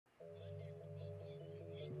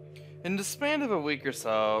In the span of a week or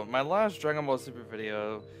so, my last Dragon Ball Super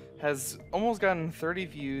video has almost gotten 30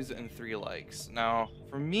 views and 3 likes. Now,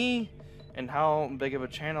 for me and how big of a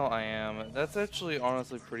channel I am, that's actually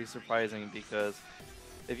honestly pretty surprising because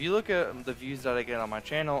if you look at the views that I get on my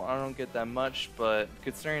channel, I don't get that much, but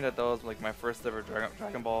considering that that was like my first ever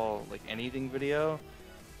Dragon Ball like anything video,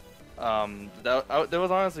 that was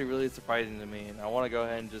honestly really surprising to me, and I want to go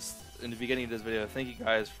ahead and just in the beginning of this video thank you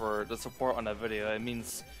guys for the support on that video. It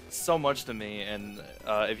means so much to me, and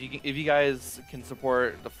if you guys can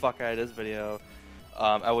support the fuck out of this video,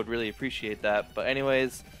 I would really appreciate that. But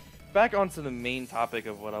anyways, back onto the main topic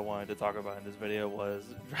of what I wanted to talk about in this video was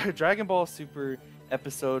Dragon Ball Super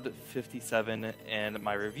episode 57 and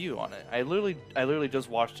my review on it. I literally just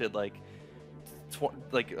watched it like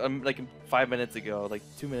 5 minutes ago, like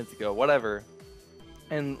 2 minutes ago, whatever.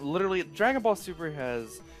 And literally, Dragon Ball Super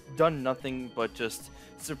has done nothing but just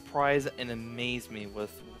surprise and amaze me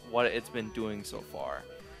with what it's been doing so far.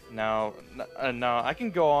 Now I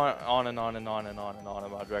can go on and on and on and on and on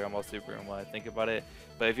about Dragon Ball Super and what I think about it.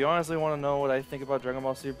 But if you honestly want to know what I think about Dragon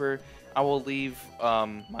Ball Super, I will leave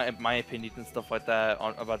my opinions and stuff like that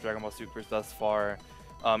about Dragon Ball Super thus far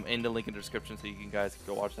in the link in the description, so you can guys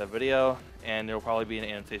go watch that video, and there will probably be an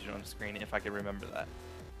annotation on the screen if I can remember that.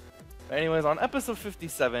 But anyways, on episode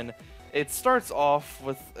 57, it starts off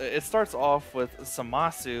with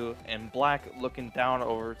Zamasu and Black looking down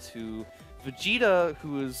over to Vegeta,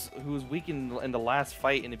 who was weak in the last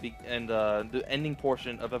fight in the ending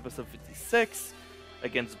portion of episode 56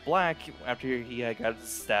 against Black after he had got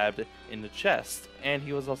stabbed in the chest, and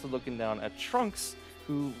he was also looking down at Trunks,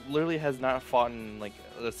 who literally has not fought in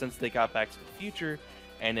since they got Back to the Future,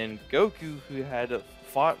 and then Goku, who had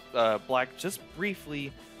fought Black just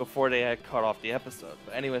briefly before they had cut off the episode.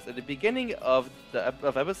 But anyways, at the beginning of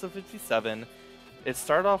episode 57, it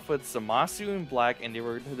started off with Zamasu and Black, and they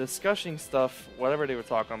were discussing stuff, whatever they were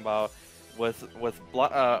talking about, with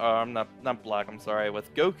not Black, I'm sorry,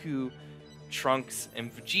 with Goku, Trunks,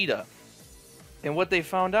 and Vegeta. And what they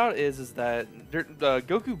found out is that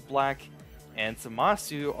Goku, Black, and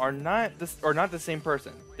Zamasu are not the same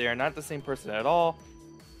person. They are not the same person at all.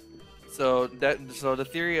 So the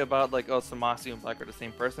theory about Zamasu and Black are the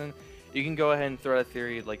same person, you can go ahead and throw that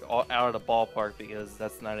theory out of the ballpark, because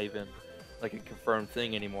that's not even a confirmed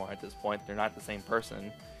thing anymore at this point. They're not the same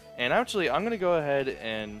person. And actually, I'm gonna go ahead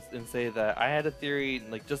and say that I had a theory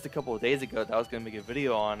just a couple of days ago that I was gonna make a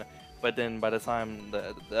video on, but then by the time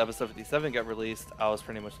the episode 57 got released, I was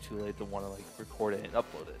pretty much too late to want to record it and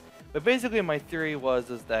upload it. But basically, my theory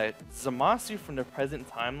is that Zamasu from the present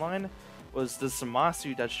timeline was the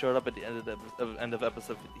Zamasu that showed up at the end of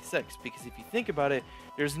episode 56. Because if you think about it,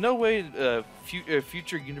 there's no way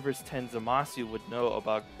future Universe 10 Zamasu would know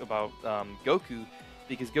about Goku,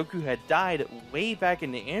 because Goku had died way back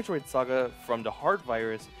in the Android Saga from the heart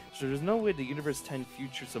virus. So there's no way the Universe 10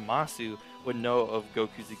 future Zamasu would know of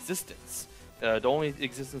Goku's existence. The only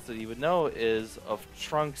existence that he would know is of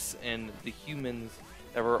Trunks and the humans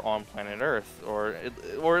that were on planet Earth, or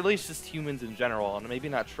at least just humans in general, and maybe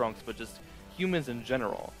not Trunks, but just humans in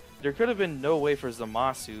general. There could have been no way for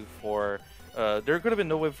Zamasu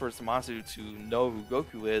to know who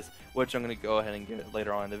Goku is, which I'm going to go ahead and get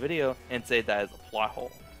later on in the video and say that is a plot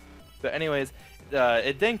hole. But anyways,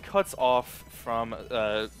 it then cuts off from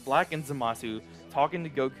Black and Zamasu talking to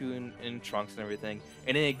Goku and Trunks and everything,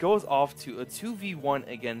 and then it goes off to a 2v1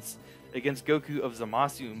 against Goku of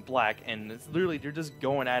Zamasu and Black, and it's literally they're just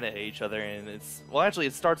going at each other. And actually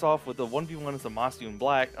it starts off with a 1v1 of Zamasu and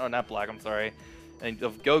Black, oh not Black, I'm sorry, and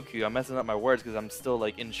of Goku. I'm messing up my words because I'm still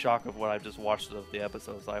in shock of what I just watched of the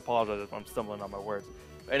episode, so I apologize if I'm stumbling on my words.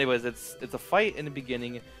 But anyways, it's a fight in the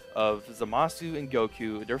beginning of Zamasu and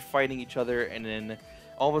Goku. They're fighting each other, and then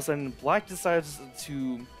all of a sudden Black decides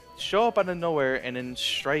to show up out of nowhere and then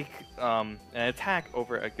strike an attack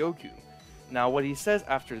over at Goku. Now, what he says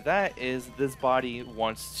after that is this body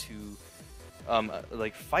wants to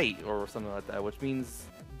fight or something like that, which means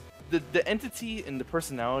the entity and the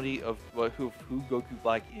personality of who Goku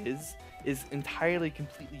Black is entirely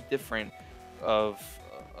completely different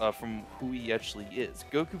from who he actually is.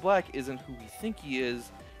 Goku Black isn't who we think he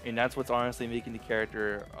is, and that's what's honestly making the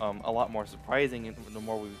character a lot more surprising the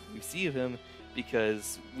more we see of him,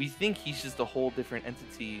 because we think he's just a whole different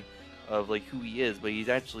entity of who he is, but he's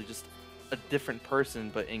actually just a different person,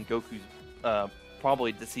 but in Goku's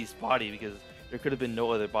probably deceased body, because there could have been no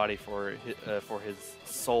other body for his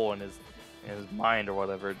soul and his mind or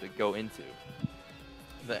whatever to go into.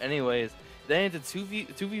 But anyways, then it's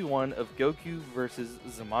 2v1 of Goku versus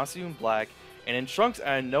Zamasu and Black, and then Trunks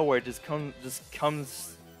out of nowhere just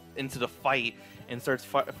comes into the fight and starts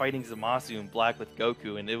fighting Zamasu in black with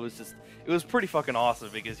Goku, and it was pretty fucking awesome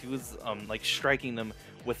because he was like striking them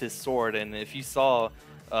with his sword. And if you saw,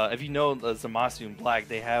 if you know Zamasu in black,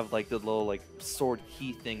 they have like the little like sword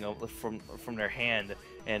key thing from their hand,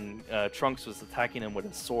 and Trunks was attacking him with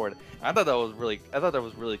his sword. I thought that was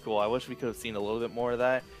really cool. I wish we could have seen a little bit more of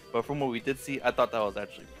that, but from what we did see, I thought that was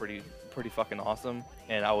actually pretty fucking awesome,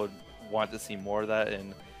 and I would want to see more of that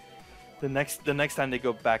in the next time they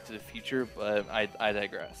go back to the future. But I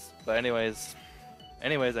digress. But anyways.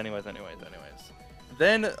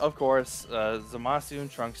 Then of course Zamasu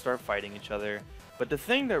and Trunks start fighting each other. But the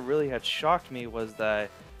thing that really had shocked me was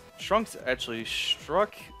that Trunks actually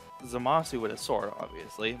struck Zamasu with a sword,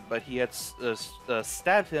 obviously, but he had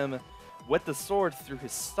stabbed him with the sword through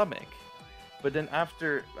his stomach. But then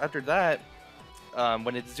after that,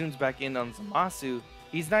 when it zooms back in on Zamasu,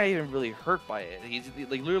 he's not even really hurt by it. He's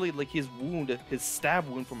like literally like his stab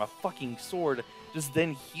wound from a fucking sword just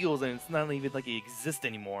then heals, and it's not even like it exists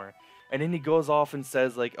anymore. And then he goes off and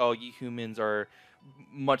says like, "Oh, you humans are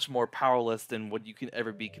much more powerless than what you can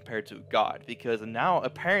ever be compared to a god, because now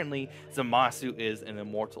apparently Zamasu is an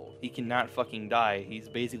immortal. He cannot fucking die. He's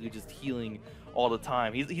basically just healing all the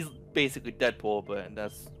time. He's basically Deadpool,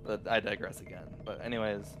 but I digress again. But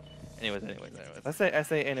anyways. I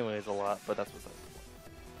say anyways a lot, but that's what's up.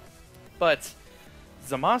 But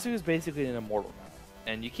Zamasu is basically an immortal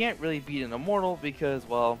now, and you can't really beat an immortal because,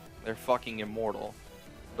 well, they're fucking immortal.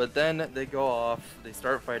 But then they go off, they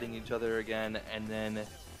start fighting each other again, and then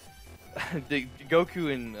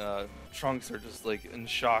Goku and Trunks are just like in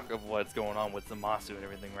shock of what's going on with Zamasu and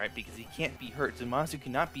everything, right? Because he can't be hurt. Zamasu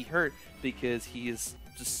cannot be hurt because he is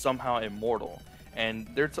just somehow immortal. And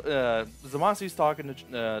they're Zamasu's talking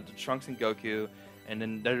to Trunks and Goku, and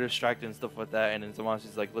then they're distracted and stuff like that. And then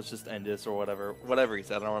Zamasu's like, "Let's just end this," or whatever he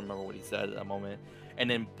said. I don't remember what he said at that moment. And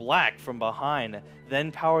then Black from behind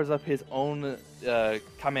then powers up his own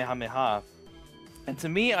Kamehameha. And to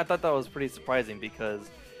me, I thought that was pretty surprising because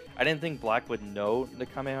I didn't think Black would know the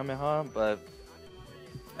Kamehameha, but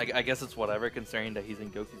I guess it's whatever, considering that he's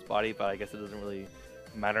in Goku's body. But I guess it doesn't really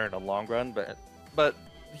matter in the long run. But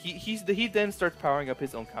he then starts powering up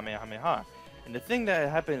his own Kamehameha. And the thing that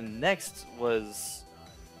happened next was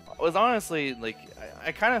honestly, like,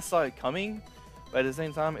 I kind of saw it coming, but at the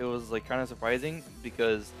same time it was like kind of surprising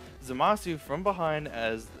because Zamasu from behind,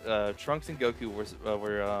 as Trunks and Goku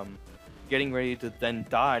were getting ready to then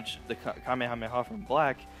dodge the Kamehameha from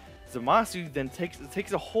Black, Zamasu then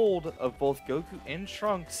takes a hold of both Goku and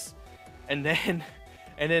Trunks, and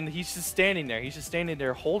then he's just standing there. He's just standing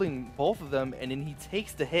there holding both of them, and then he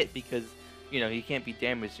takes the hit because, you know, he can't be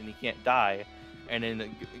damaged and he can't die. And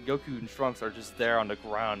then Goku and Trunks are just there on the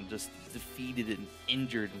ground, just defeated and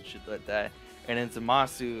injured and shit like that. And then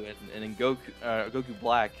Zamasu and then Goku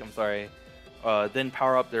Black, I'm sorry, then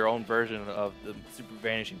power up their own version of the Super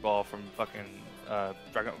Vanishing Ball from fucking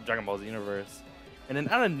Dragon Ball Z universe. And then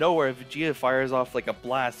out of nowhere, Vegeta fires off like a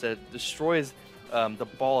blast that destroys the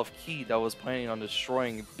ball of ki that was planning on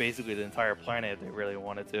destroying basically the entire planet if they really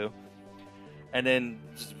wanted to. And then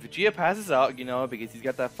Vegeta passes out, you know, because he's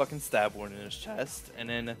got that fucking stab wound in his chest. And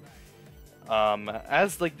then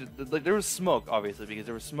as like there was smoke, obviously, because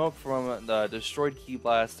there was smoke from the destroyed ki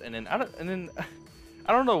blast. And then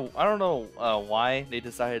I don't know why they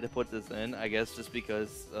decided to put this in. I guess just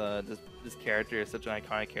because this character is such an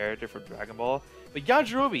iconic character for Dragon Ball. But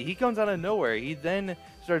Yajirobe, he comes out of nowhere. He then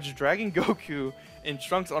starts dragging Goku and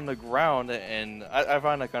Trunks on the ground, and I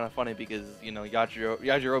find that kind of funny because, you know,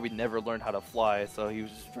 Yajirobe never learned how to fly, so he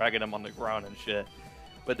was just dragging him on the ground and shit.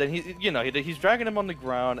 But then he's dragging him on the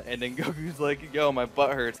ground, and then Goku's like, "Yo, my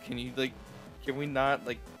butt hurts. Can we not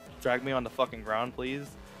like drag me on the fucking ground, please?"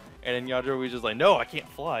 And then Yajirobe's just like, "No, I can't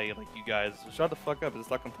fly. Like, you guys, shut the fuck up and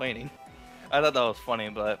stop complaining." I thought that was funny,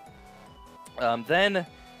 but then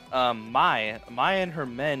Mai and her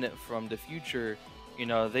men from the future, you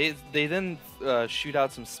know, they then shoot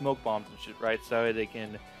out some smoke bombs and shit, right? So they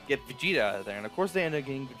can get Vegeta out of there. And of course they end up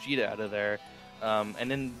getting Vegeta out of there.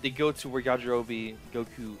 And then they go to where Yajirobe,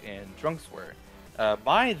 Goku, and Trunks were.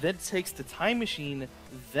 Mai then takes the time machine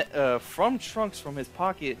from Trunks from his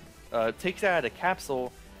pocket, takes it out of the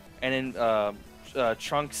capsule, and then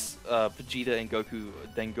Trunks, Vegeta, and Goku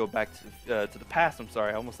then go back to the past. I'm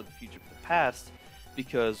sorry, I almost said the future, but the past.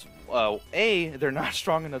 Because, A, they're not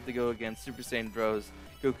strong enough to go against Super Saiyan Bros,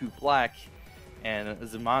 Goku Black, and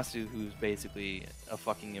Zamasu, who's basically a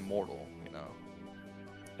fucking immortal, you know.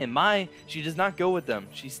 And Mai, she does not go with them.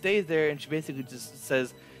 She stays there and she basically just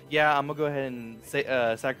says, "Yeah, I'm gonna go ahead and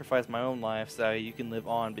sacrifice my own life so you can live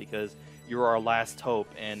on because you're our last hope."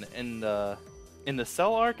 And in the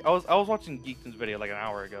Cell arc, I was watching Geekdom's video like an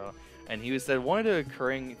hour ago, and he said one of the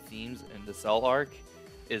occurring themes in the Cell arc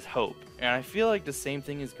is hope, and I feel like the same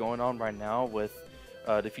thing is going on right now with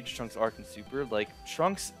the Future Trunks arc in Super. Like,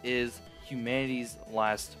 Trunks is humanity's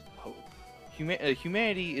last hope.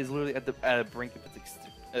 Humanity is literally at the brink of its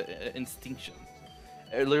extinction.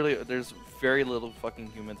 Literally, there's very little fucking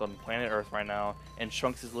humans on planet Earth right now, and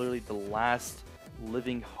Trunks is literally the last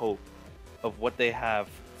living hope of what they have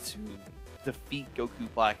to defeat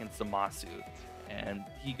Goku Black and Zamasu. And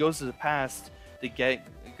he goes to the past to get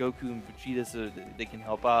Goku and Vegeta so that they can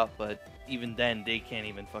help out, but even then, they can't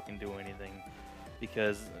even fucking do anything,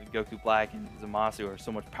 because Goku Black and Zamasu are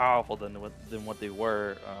so much powerful than what they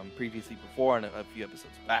were previously before in a few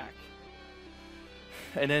episodes back.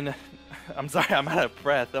 And then, I'm sorry, I'm out of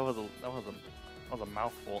breath. That was a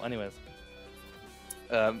mouthful. Anyways,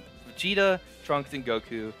 Vegeta, Trunks, and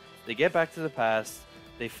Goku, they get back to the past.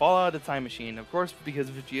 They fall out of the time machine, of course, because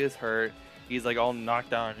Vegeta's hurt. He's like all knocked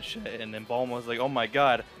down and shit. And then Bulma's like, "Oh my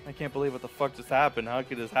god, I can't believe what the fuck just happened. How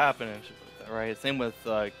could this happen?" And shit like that, right? Same with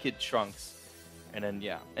Kid Trunks. And then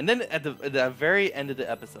yeah, and then at the very end of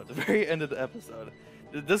the episode,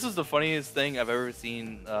 this was the funniest thing I've ever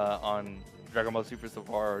seen on Dragon Ball Super so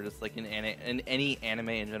far, or just like in any anime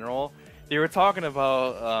in general. They were talking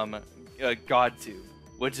about GodTube,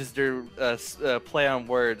 which is their play on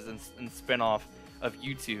words and spin-off of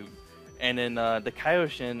YouTube. And then the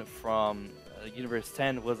Kaioshin from Universe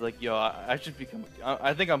 10 was like, "Yo, I should become.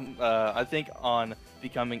 I think on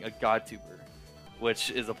becoming a GodTuber,"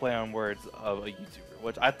 which is a play on words of a YouTuber,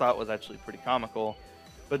 which I thought was actually pretty comical.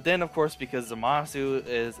 But then, of course, because Zamasu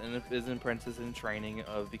is an apprentice in training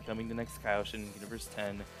of becoming the next Kaioshin in Universe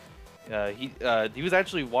 10, he was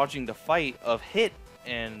actually watching the fight of Hit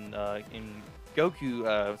and in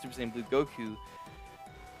Goku, Super Saiyan Blue Goku,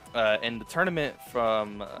 in the tournament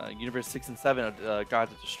from Universe 6 and 7 of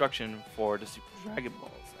Gods of Destruction for the Super Dragon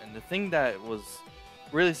Balls. And the thing that was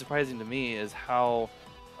really surprising to me is how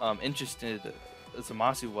interested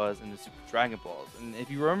Zamasu was in the Super Dragon Balls. And if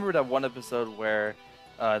you remember that one episode where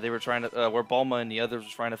they were trying to, where Bulma and the others were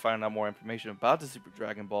trying to find out more information about the Super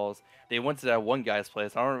Dragon Balls, they went to that one guy's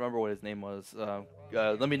place. I don't remember what his name was.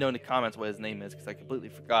 Let me know in the comments what his name is, because I completely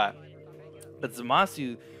forgot. But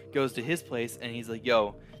Zamasu goes to his place and he's like,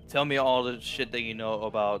 "Yo, tell me all the shit that you know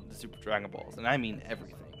about the Super Dragon Balls," and I mean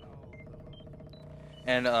everything.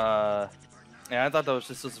 And I thought that was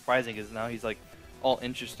just so surprising, because now he's like all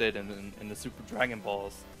interested in the Super Dragon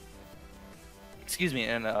Balls. Excuse me,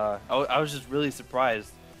 and I was just really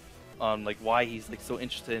surprised on like why he's like so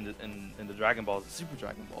interested in the Dragon Balls, the Super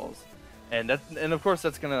Dragon Balls, and of course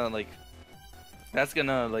that's gonna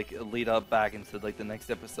lead up back into like the next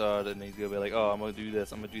episode, and he's gonna be like, "Oh, I'm gonna do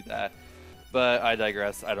this, I'm gonna do that." But I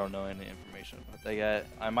digress. I don't know any information about that yet.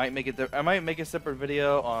 I might make a separate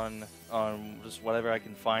video on just whatever I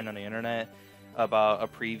can find on the internet about a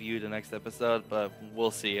preview of the next episode, but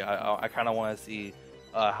we'll see. I kind of want to see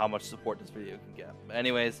how much support this video can get. But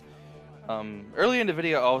anyways, earlier in the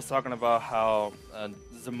video, I was talking about how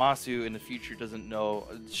Zamasu in the future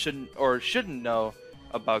shouldn't know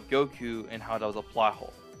about Goku, and how that was a plot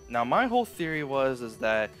hole. Now, my whole theory is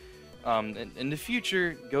that in the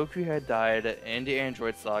future, Goku had died in the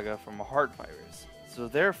Android Saga from a heart virus. So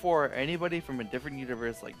therefore, anybody from a different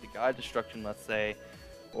universe, like the God Destruction, let's say,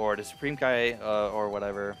 or the Supreme Kai, or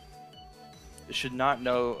whatever, should not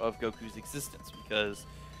know of Goku's existence, because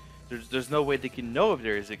there's no way they can know of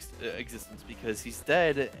their existence, because he's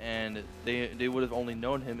dead, and they would have only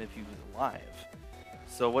known him if he was alive.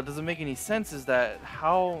 So what doesn't make any sense is that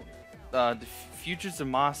how the future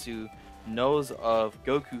Zamasu knows of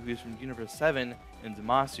Goku, who's from Universe 7, and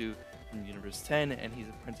Zamasu from Universe 10, and he's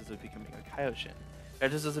a princess of becoming a Kaioshin.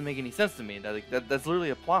 That just doesn't make any sense to me. That's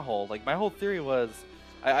literally a plot hole. Like, my whole theory was,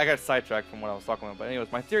 I got sidetracked from what I was talking about, but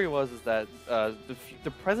anyways, my theory is that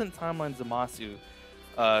the present timeline Zamasu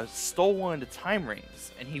stole one of the time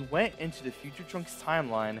rings, and he went into the Future Trunks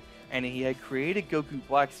timeline, and he had created Goku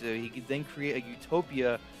Black so he could then create a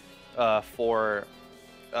utopia for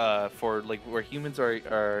like where humans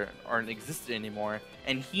aren't existed anymore,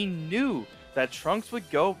 and he knew that Trunks would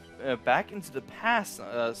go back into the past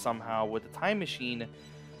somehow with the time machine,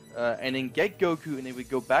 and then get Goku, and they would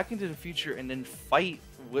go back into the future and then fight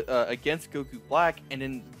against Goku Black, and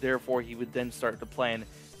then therefore he would then start the plan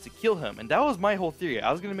to kill him. And that was my whole theory. I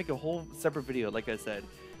was gonna make a whole separate video, like I said,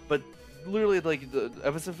 but literally, like, the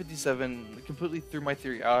episode 57 completely threw my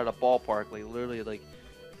theory out of the ballpark. Like literally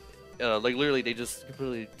they just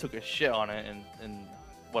completely took a shit on it and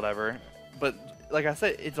whatever. But like I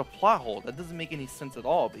said, it's a plot hole that doesn't make any sense at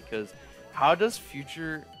all, because how does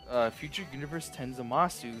future Universe 10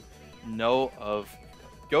 Zamasu know of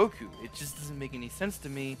Goku? It just doesn't make any sense to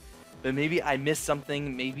me. but maybe I missed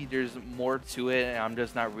something. Maybe there's more to it, and I'm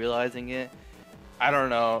just not realizing it. I don't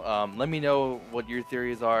know. Let me know what your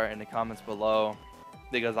theories are in the comments below,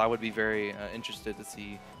 because I would be very interested to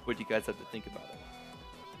see what you guys have to think about it.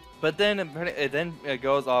 But then it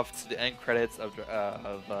goes off to the end credits of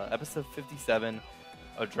episode 57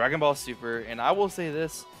 of Dragon Ball Super, and I will say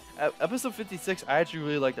this: episode 56, I actually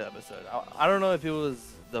really liked the episode. I don't know if it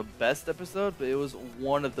was the best episode, but it was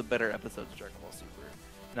one of the better episodes of Dragon Ball Super.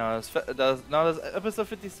 Now, does episode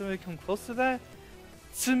 57 come close to that?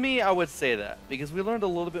 To me, I would say that, because we learned a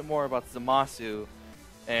little bit more about Zamasu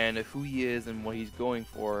and who he is and what he's going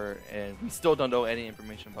for, and we still don't know any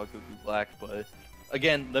information about Goku Black. But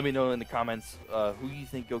again, let me know in the comments who you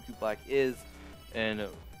think Goku Black is, and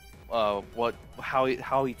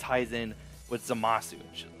how he ties in with Zamasu and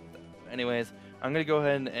shit like that. Anyways, I'm gonna go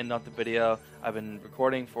ahead and end off the video. I've been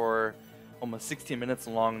recording for almost 16 minutes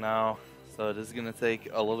long now, so this is gonna take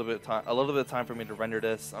a little bit of time for me to render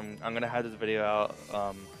this. I'm gonna have this video out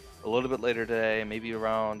a little bit later today, maybe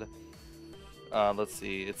around let's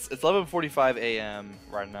see, it's 11:45 a.m.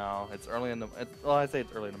 right now. It's early in the well, I say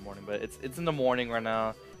it's early in the morning, but it's in the morning right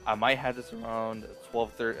now. I might have this around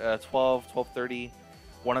 12:30,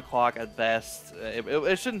 1 o'clock at best.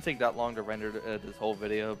 It shouldn't take that long to render this whole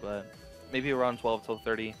video, but maybe around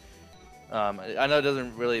 12:30. I know it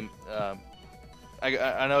doesn't really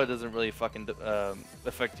I know it doesn't really fucking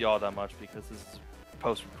affect y'all that much because this is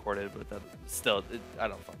post-recorded, but that still, I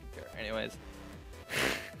don't fucking care.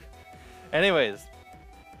 Anyways,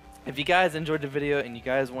 if you guys enjoyed the video and you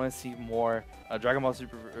guys want to see more Dragon Ball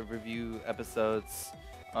Super review episodes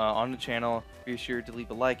on the channel, be sure to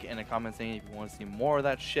leave a like and a comment saying if you want to see more of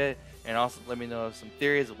that shit, and also let me know some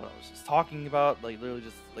theories of what I was just talking about, like literally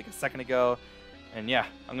just like a second ago. And yeah,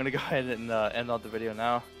 I'm gonna go ahead and end off the video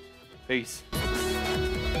now. Peace.